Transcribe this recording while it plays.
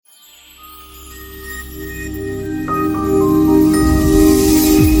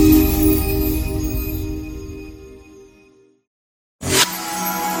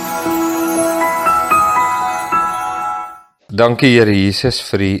Dankie Here Jesus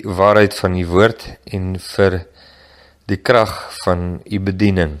vir die waarheid van die woord en vir die krag van u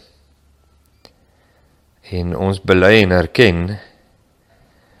bediening. En ons bely en erken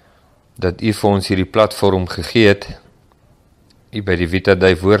dat u vir ons hierdie platform gegee het. U by die Vita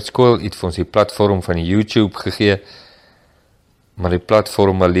Dei Woordskool, u het vir ons die platform van die YouTube gegee. Maar die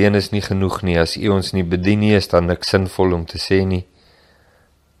platform alleen is nie genoeg nie. As u ons nie bedien nie, is dan niks sinvol om te sê nie.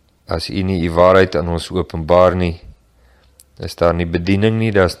 As u nie u waarheid aan ons openbaar nie, is daar nie bediening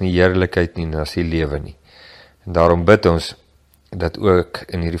nie, daar is nie heerlikheid nie, daar is nie lewe nie. En daarom bid ons, dat ook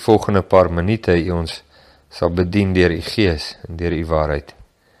in hierdie volgende paar minute u ons sal bedien deur u gees en deur u waarheid.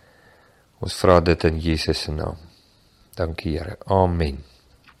 Ons vra dit in Jesus se naam. Dankie Here. Amen.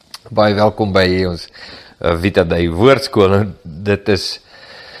 Baie welkom by ons Vita Dei Woordskool. Dit is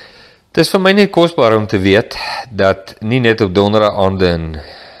vir my net kosbaar om te weet, dat nie net op donderdag aande in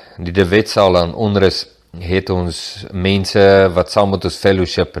die De Wetsaal aan onrus het ons mense wat saam met ons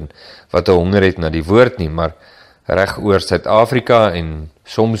fellowship en wat 'n honger het na die woord nie, maar reg oor Suid-Afrika en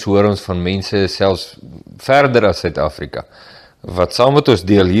soms hoor ons van mense selfs verder as Suid-Afrika, wat saam met ons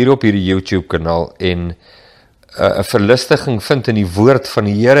deel hier op hierdie YouTube kanaal en 'n verlustiging vind in die woord van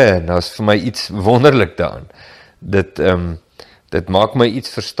die Here, en dat is vir my iets wonderlik daarin. Dit maak my iets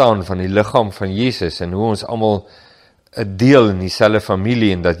verstaan van die liggaam van Jesus en hoe ons almal 'n deel in dieselfde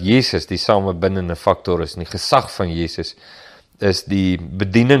familie en dat Jesus die samebindende faktor is en die gesag van Jesus is die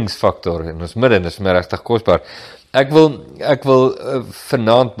bedieningsfaktor in ons midde. Dit is my regtig kosbaar. Ek wil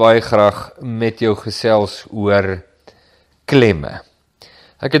vanaand baie graag met jou gesels oor klemme.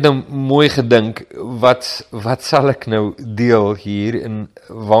 Ek het nou mooi gedink, wat sal ek nou deel hier en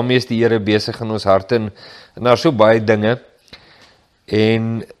waarmee is die Here besig in ons harte en daar so baie dinge.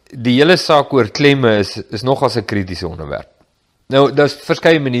 En die hele saak oor klemme is nogals 'n kritiese onderwerp. Nou, daar's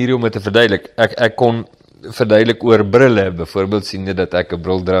verskeie maniere om dit te verduidelik. Ek kon verduidelik oor brille, byvoorbeeld siende dat ek 'n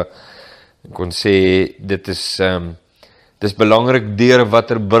bril dra. Ek kon sê, dit is belangrik deur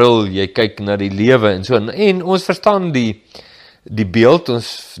watter bril jy kyk na die lewe en so. En ons verstaan die beeld,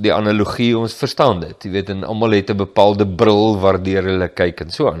 die analogie, ons verstaan dit. Jy weet, en almal het 'n bepaalde bril waardeur hulle kyk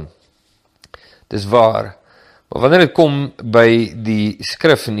en so aan. Dis waar. Maar wanneer dit kom by die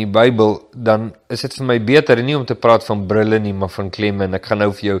skrif in die Bybel, dan is dit vir my beter, nie om te praat van brille nie, maar van klemme, en ek gaan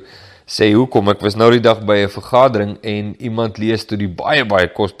nou vir jou sê hoekom. Ek was nou die dag by 'n vergadering, en iemand lees toe die baie, baie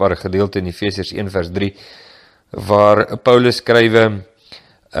kosbare gedeelte in Efesiërs 1 vers 3, waar Paulus skrywe,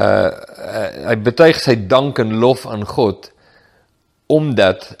 hy betuig sy dank en lof aan God,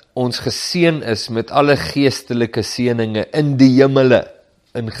 omdat ons geseën is met alle geestelike seëninge in die hemele,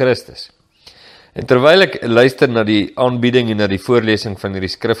 in Christus. En terwyl ek luister na die aanbieding en na die voorlesing van hierdie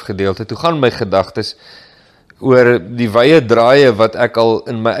skrifgedeelte, toe gaan my gedagtes oor die wye draaie wat ek al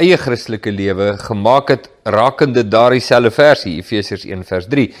in my eie Christelike lewe gemaak het, rakende daardie selfde versie, Efesiërs 1 vers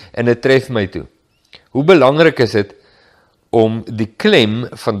 3, en dit tref my toe. Hoe belangrik is dit om die klem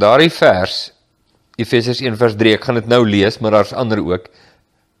van daardie vers, Efesiërs 1 vers 3, ek gaan dit nou lees, maar daar's ander ook,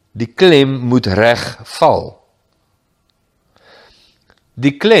 die klem moet reg val.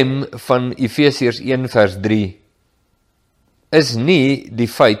 Die klem van Efesiërs 1 vers 3 is nie die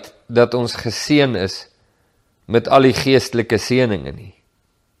feit dat ons geseën is met al die geestelike seëninge nie.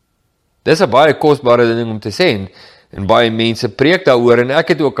 Dis 'n baie kosbare ding om te sê, en baie mense preek daaroor, en ek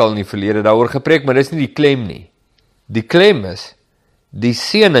het ook al in die verlede daaroor gepreek, maar dis nie die klem nie. Die klem is, die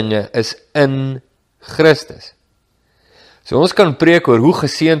seëninge is in Christus. So ons kan preek oor hoe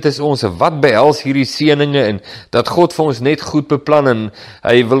geseënd is ons, en wat behels hierdie seëninge, en dat God vir ons net goed beplan, en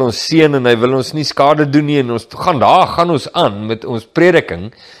hy wil ons seën, en hy wil ons nie skade doen nie, en ons gaan ons aan met ons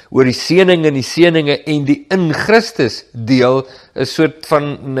prediking, oor die seëninge, en die in Christus deel, is soort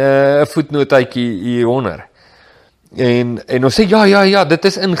van 'n voetnootjie hieronder. En ons sê, ja, dit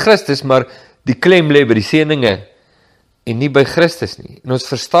is in Christus, maar die klem lê by die seëninge, en nie by Christus nie. En ons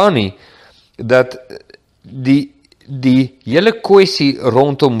verstaan nie, dat die hele kwessie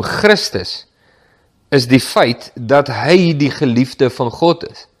rondom Christus is die feit dat hy die geliefde van God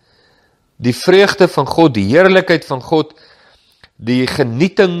is. Die vreugde van God, die heerlikheid van God, die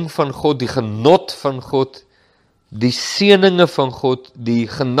genieting van God, die genot van God, die seëninge van God, die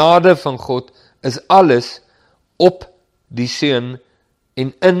genade van God, is alles op die seun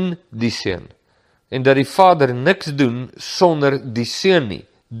en in die seun. En dat die Vader niks doen sonder die seun nie.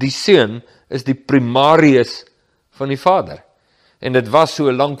 Die seun is die primarius van die Vader. En dit was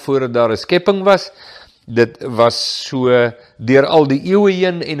so lank voordat daar 'n skepping was, dit was so deur al die eeue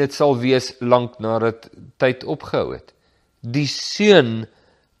heen, en dit sal wees lank nadat tyd opgehou het. Die seun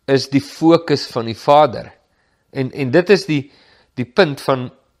is die fokus van die Vader. En dit is die punt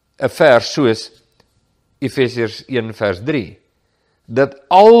van 'n vers soos, Efesiërs 1 vers 3, dat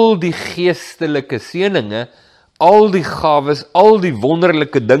al die geestelike seëninge, al die gawes, al die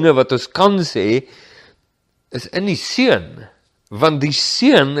wonderlike dinge wat ons kan sê, is in die Seun, want die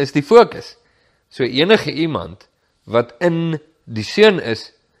Seun is die fokus. So enige iemand wat in die Seun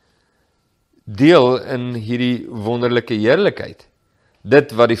is, deel in hierdie wonderlike heerlikheid.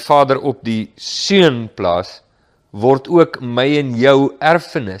 Dit wat die Vader op die Seun plaas, word ook my en jou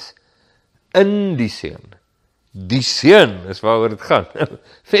erfenis in die Seun. Die Seun is waaroor dit gaan.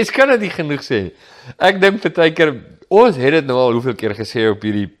 Mens kan dit nie genoeg sê nie. Ek dink partykeer, ons het dit nou al hoeveel keer gesê op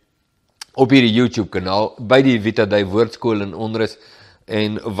hierdie YouTube kanaal, by die Vita Dei Woordskool in Onrus,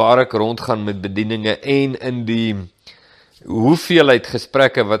 en waar ek rondgaan met bedieninge, en in die hoeveelheid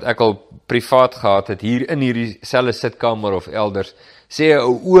gesprekke wat ek al privaat gehad het, hier in hierdie selfe sitkamer of elders, sê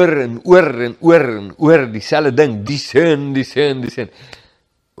ek oor en oor dieselfde ding, die Seun.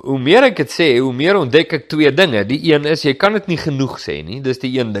 Hoe meer ek dit sê, hoe meer ontdek ek twee dinge. Die een is, jy kan dit nie genoeg sê nie, dis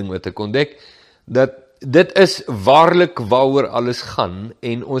die een ding wat ek ontdek, dat dit is waarlik waaroor alles gaan,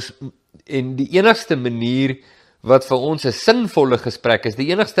 en die enigste manier wat vir ons 'n sinvolle gesprek is,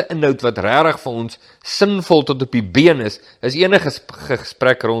 die enigste inhoud wat regtig vir ons sinvol tot op die been is enige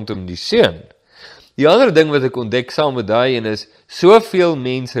gesprek rondom die Seun. Die ander ding wat ek ontdek saam met daai een is, soveel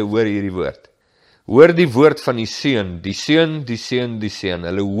mense hoor hierdie woord. Hoor die woord van die Seun, die Seun, die Seun, die Seun.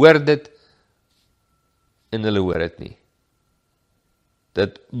 Hulle hoor dit en hulle hoor dit nie.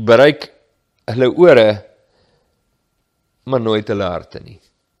 Dit bereik hulle ore, maar nooit hulle harte nie.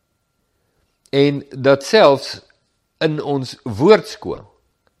 En dat selfs in ons woordskool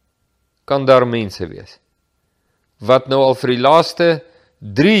kan daar mense wees, wat nou al vir die laaste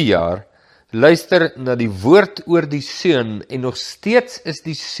 3 jaar luister na die woord oor die Seun, en nog steeds is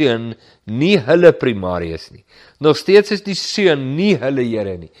die Seun nie hulle primarius nie. Nog steeds is die Seun nie hulle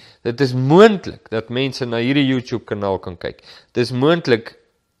Here nie. Dit is moontlik dat mense na hierdie YouTube kanaal kan kyk. Dit is moontlik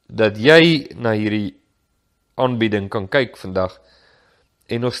dat jy na hierdie aanbieding kan kyk vandag,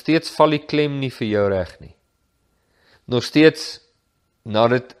 en nog steeds val die klem nie vir jou reg nie. Nog steeds,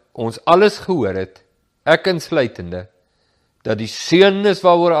 nadat ons alles gehoor het, ek insluitende, dat die Seun is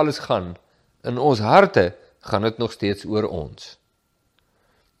waaroor alles gaan, in ons harte gaan dit nog steeds oor ons.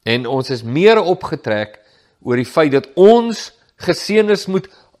 En ons is meer opgetrek oor die feit dat ons geseën is met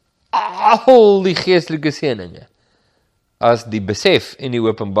al die geestelike seëninge, as die besef en die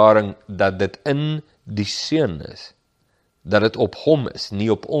openbaring dat dit in die Seun is, dat dit op hom is,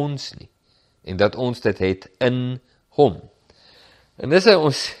 nie op ons nie, en dat ons dit het in hom. En dis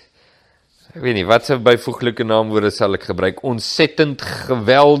ons, ek weet nie, wat se byvoeglike naamwoorde sal ek gebruik, ontsettend,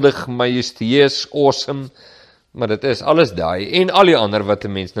 geweldig, majesteus, awesome, maar dit is alles daai, en al die ander wat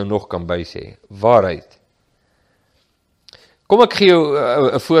 'n mens nou nog kan bysê, waarheid. Kom ek gee jou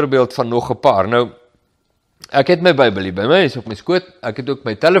 'n voorbeeld van nog 'n paar. Nou, ek het my Bybel hier by my, is op my skoot, ek het ook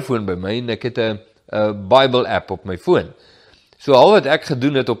my telefoon by my, en ek het 'n Bible app op my foon. So al wat ek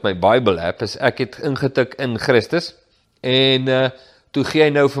gedoen het op my Bible app, is ek het ingetik in Christus, en toe gee hy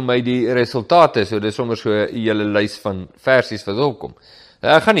nou vir my die resultate, so dis sommer so 'n hele lys van versies wat opkom.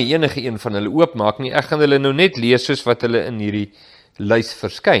 Ek gaan nie enige een van hulle oopmaak nie, ek gaan hulle nou net lees soos wat hulle in hierdie lys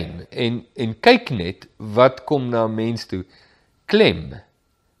verskyn, en kyk net, wat kom na mens toe, klemme,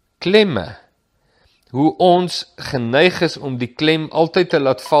 hoe ons geneig is om die klem altyd te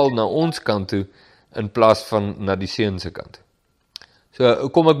laat val na ons kant toe, in plaas van na die Seun se kant toe. So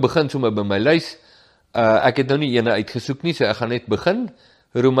kom ek begin sommer by my lys. Ek het nou nie ene uitgesoek nie, so ek gaan net begin.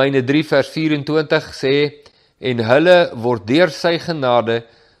 Romeine 3 vers 24 sê, en hulle word deur sy genade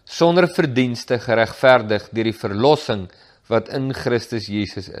sonder verdienste geregverdig deur die verlossing wat in Christus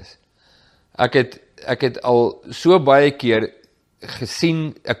Jesus is. Ek het al so baie keer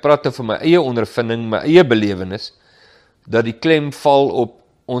gesien, ek praat nou van my eie ondervinding, my eie belewenis, dat die klem val op,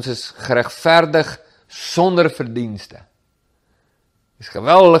 ons is geregverdig sonder verdienste. Dis 'n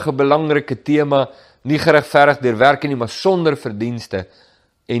geweldige belangrike tema, nie geregverdig deur werke nie, maar sonder verdienste,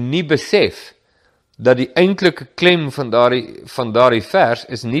 en nie besef dat die eintlike klem van daardie vers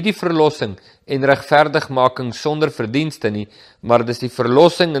is nie die verlossing en regverdigmaking sonder verdienste nie, maar dis die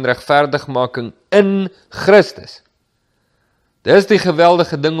verlossing en regverdigmaking in Christus. Dis die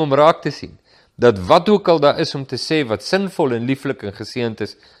geweldige ding om raak te sien, dat wat ook al daar is om te sê wat sinvol en lieflik en geseënd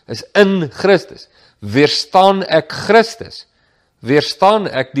is in Christus. Weerstaan ek Christus, weerstaan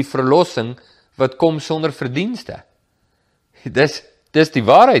ek die verlossing wat kom sonder verdienste. Dis die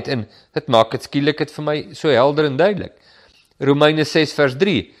waarheid, en dit maak het skielik het vir my so helder en duidelik. Romeine 6 vers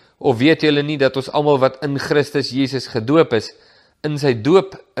 3, of weet julle nie dat ons almal wat in Christus Jesus gedoop is, in sy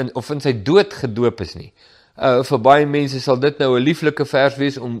dood gedoop is nie. Vir baie mense sal dit nou 'n lieflike vers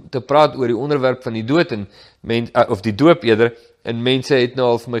wees om te praat oor die onderwerp van die dood en of die doop eerder, en mense het nou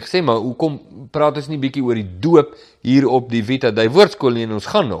al vir my gesê, maar hoekom praat ons nie bietjie oor die doop hier op die Vita Dei Woordskool nie, en ons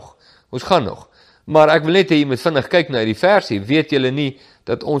gaan nog. Maar ek wil net hê jy moet vinnig kyk na die versie, weet julle nie,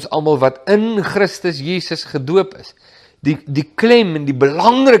 dat ons almal wat in Christus Jesus gedoop is, die klem en die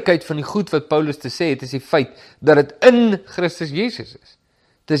belangrikheid van die goed wat Paulus te sê het, is die feit dat dit in Christus Jesus is.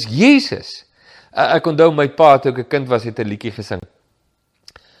 Dit is Jesus. Ek onthou my pa, toe ek 'n kind was, het 'n liedjie gesing.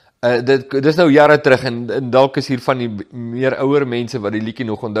 Dit is nou jare terug, en dalk is hier van die meer ouer mense wat die liedjie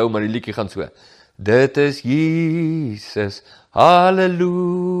nog onthou, maar die liedjie gaan so. Dit is Jesus,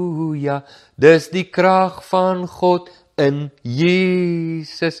 halleluja, dis die krag van God in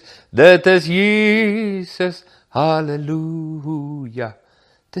Jesus. Dit is Jesus, halleluja.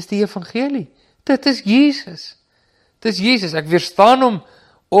 Dis die evangelie. Dit is Jesus. Dis Jesus. Ek weerstaan hom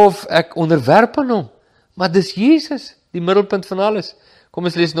of ek onderwerp aan hom. Maar dis Jesus, die middelpunt van alles. Kom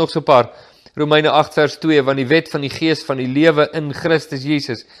ons lees nog so 'n paar. Romeine 8 vers 2, want die wet van die gees van die lewe in Christus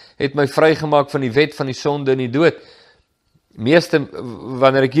Jesus het my vrygemaak van die wet van die sonde en die dood. Meeste,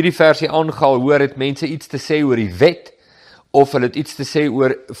 wanneer ek hierdie versie aangehaal hoor, het mense iets te sê oor die wet, of hulle het iets te sê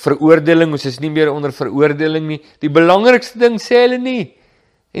oor veroordeling, ons is nie meer onder veroordeling nie. Die belangrikste ding sê hulle nie.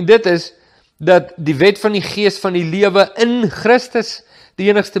 En dit is, dat die wet van die gees van die lewe in Christus, die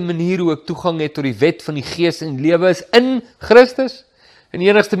enigste manier hoe ek toegang het tot die wet van die gees en lewe is in Christus. En die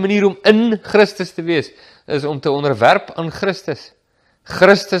enigste manier om in Christus te wees, is om te onderwerp aan Christus.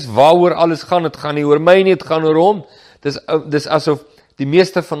 Christus, waaroor alles gaan, het gaan nie oor my nie, het gaan oor hom. Dis asof die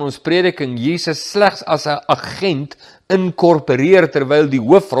meeste van ons prediking Jesus slegs as 'n agent inkorporeer, terwyl die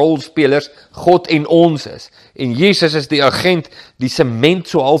hoofrolspelers God en ons is. En Jesus is die agent, die sement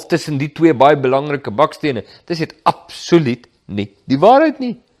so half tussen die twee baie belangrike bakstene. Dis het absoluut nie die waarheid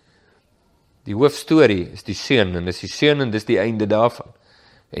nie. Die hoofstorie is die seun, en dis die seun en dis die einde daarvan.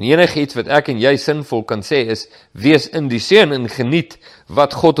 En enigiets wat ek en jy sinvol kan sê is, wees in die seun en geniet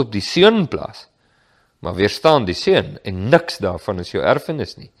wat God op die seun plaas. Maar weerstaan die seun, en niks daarvan is jou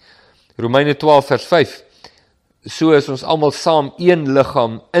erfenis nie. Romeine 12 vers 5, so is ons almal saam een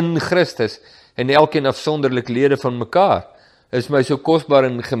liggaam in Christus, en elkeen afsonderlik lede van mekaar. Is my so kosbaar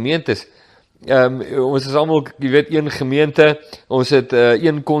in gemeentes. Ons is almal, jy weet, een gemeente, ons het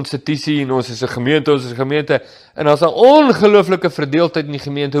een konstitusie, en ons is 'n gemeente, en daar's 'n ongelooflike verdeeldheid in die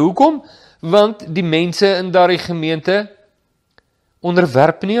gemeente. Hoekom? Want die mense in daardie gemeente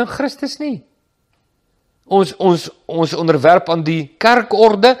onderwerp nie aan Christus nie. Ons onderwerp aan die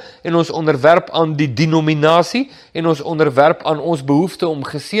kerkorde, en ons onderwerp aan die denominasie, en ons onderwerp aan ons behoefte om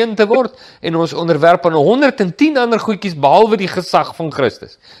geseën te word, en ons onderwerp aan 110 ander goedjies, behalwe die gesag van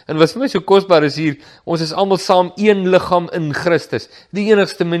Christus. En wat vir my so kosbaar is hier, ons is almal saam een liggaam in Christus. Die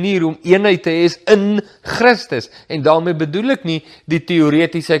enigste manier om eenheid te hê is in Christus, en daarmee bedoel ek nie die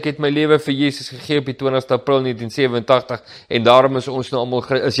teoretiese, ek het my lewe vir Jesus gegee op die 20 April 1987, en daarom is ons nou almal,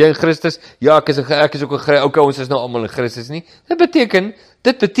 is jy in Christus? Ja, ek is ook in okay, ons is nou almal in Christus nie. Dit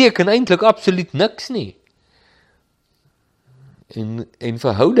beteken eintlik absoluut niks nie. En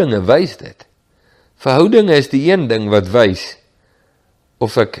verhoudinge wys dit. Verhoudinge is die een ding wat wys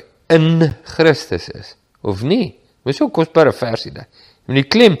of ek in Christus is, of nie. Dit is so 'n kosbare versie daar. En die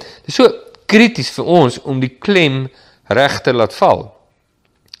klem, dit is so krities vir ons om die klem reg te laat val.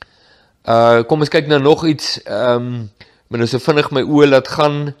 Kom ons kyk nou nog iets, maar nou so vinnig my oë laat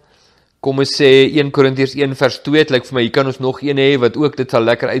gaan. Kom ons sê 1 Korintiërs 1 vers 2, het lyk vir my, hier kan ons nog een hê, wat ook dit sal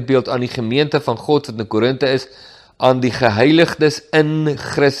lekker uitbeeld aan die gemeente van God, wat in Korinthe is, aan die geheiligdes in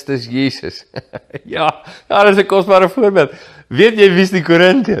Christus Jesus. ja, dit is 'n kosbare voorbeeld. Weet jy wie is die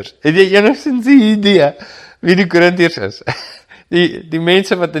Korintiërs? Het jy enigstens 'n idee wie die Korintiërs is? die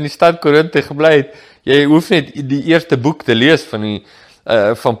mense wat in die stad Korinthe gebly het, jy hoef net die eerste boek te lees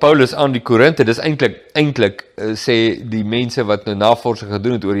van Paulus aan die Korinthe. Dis eintlik sê die mense wat nou navorsing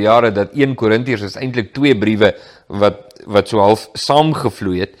gedoen het oor jare, dat 1 Korintiërs is eintlik 2 briewe wat so half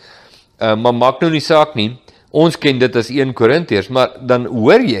saamgevloei het, maar maak nou nie saak nie, ons ken dit as 1 Korintiërs, maar dan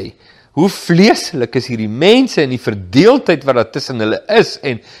hoor jy, hoe vleeslik is hierdie mense en die verdeeldheid wat daar tussen hulle is,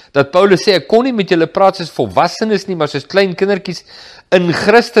 en dat Paulus sê, ek kon nie met julle praat soos volwassenes nie, maar soos klein kindertjies in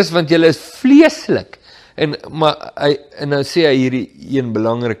Christus, want julle is vleeslik. En dan sê hy hierdie een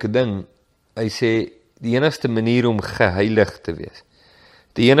belangrike ding, hy sê, die enigste manier om geheilig te wees,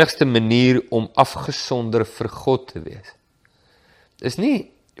 die enigste manier om afgesonder vir God te wees, is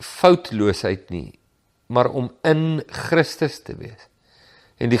nie foutloosheid nie, maar om in Christus te wees.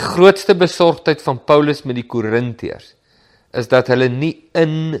 En die grootste besorgdheid van Paulus met die Korintiërs, is dat hulle nie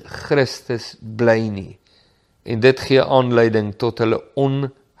in Christus bly nie, en dit gee aanleiding tot hulle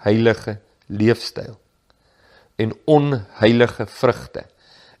onheilige leefstyl. en onheilige vrugte.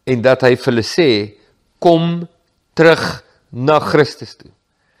 En dat hy vir hulle sê, kom terug na Christus toe.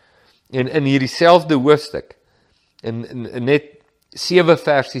 En in hierdie selfde hoofstuk, in net 7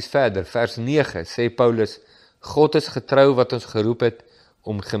 versies verder, vers 9, sê Paulus, God is getrou wat ons geroep het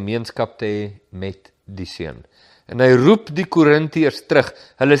om gemeenskap te hê met die Seun. En hy roep die Korintiërs terug,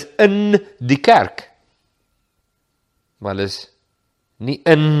 hulle is in die kerk, maar hulle is nie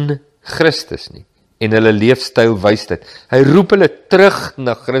in Christus nie, en hulle leefstyl wys dit. Hy roep hulle terug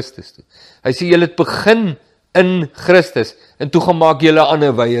na Christus toe. Hy sê, julle het begin in Christus, en toe gaan maak julle aan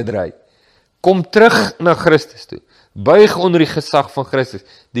 'n wye draai. Kom terug na Christus toe, buig onder die gesag van Christus.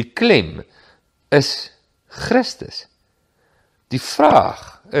 Die klem is Christus. Die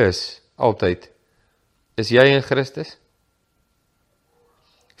vraag is altyd, is jy in Christus?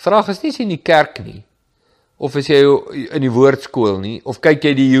 Vraag is nie, is jy in die kerk nie, of is jy in die woordskool nie, of kyk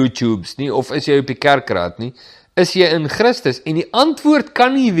jy die YouTubes nie, of is jy op die kerkraad nie, is jy in Christus? En die antwoord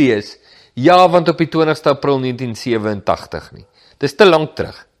kan nie wees, ja, want op die 20ste April 1987 nie. Dis te lank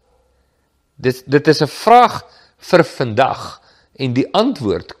terug. Dit is 'n vraag vir vandag, en die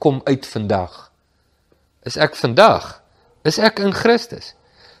antwoord kom uit vandag. Is ek vandag? Is ek in Christus?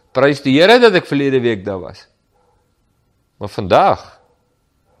 Prys die Here dat ek verlede week daar was. Maar vandag,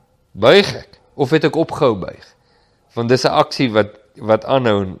 buig ek, of het ek opgehou buig? Want dis 'n aksie wat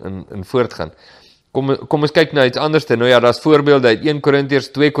aanhou en voortgaan. Kom ons kyk nou iets anders. Nou ja, daar's voorbeelde uit 1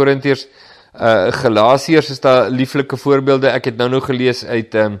 Korintiërs, 2 Korintiërs, Galasiërs is daar lieflike voorbeelde. Ek het nou gelees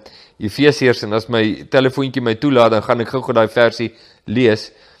uit Efesiërs, en as my telefoontjie my toelaat, dan gaan ek gou daai versie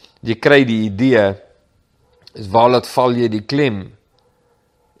lees. Jy kry die idee, is waar laat val jy die klem?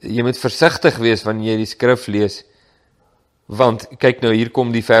 Jy moet versigtig wees wanneer jy die skrif lees, want kyk nou, hier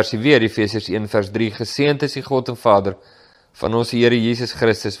kom die versie weer, Efesiërs 1 vers 3, geseënd is die God en Vader van ons Here Jesus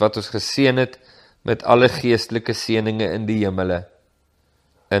Christus, wat ons geseën het met alle geestelike seëninge in die hemele,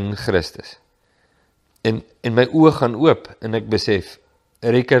 in Christus. En my oë gaan oop, en ek besef,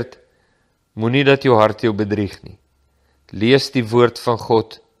 Rickert, moenie dat jou hart jou bedrieg nie. Lees die woord van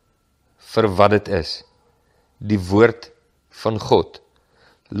God vir wat dit is. Die woord van God.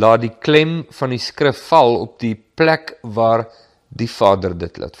 Laat die klem van die skrif val op die plek waar die Vader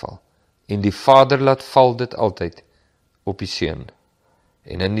dit laat val. En die Vader laat val dit altyd op die Seun.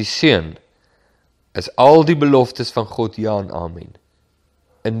 En in die Seun is al die beloftes van God ja en amen.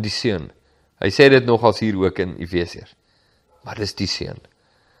 In die Seun. Hy sê dit nogals hier ook in Efesiërs. Maar dis die Seun.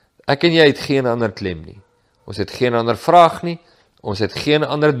 Ek en jy het geen ander klem nie. Ons het geen ander vraag nie. Ons het geen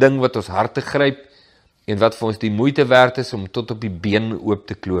ander ding wat ons harte gryp en wat vir ons die moeite werd is om tot op die been oop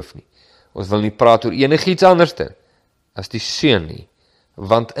te kloof nie. Ons wil nie praat oor enigiets anderste as die Seun nie.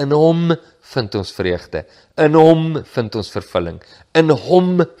 Want in hom vind ons vreugde. In hom vind ons vervulling. In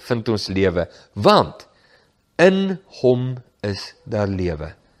hom vind ons lewe. Want in hom is daar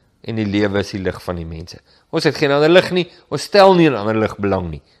lewe. En die lewe is die lig van die mense. Ons het geen ander lig nie. Ons stel nie in ander lig belang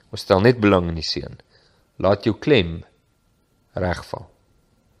nie. Ons stel net belang in die Seun. Laat jou klem regval.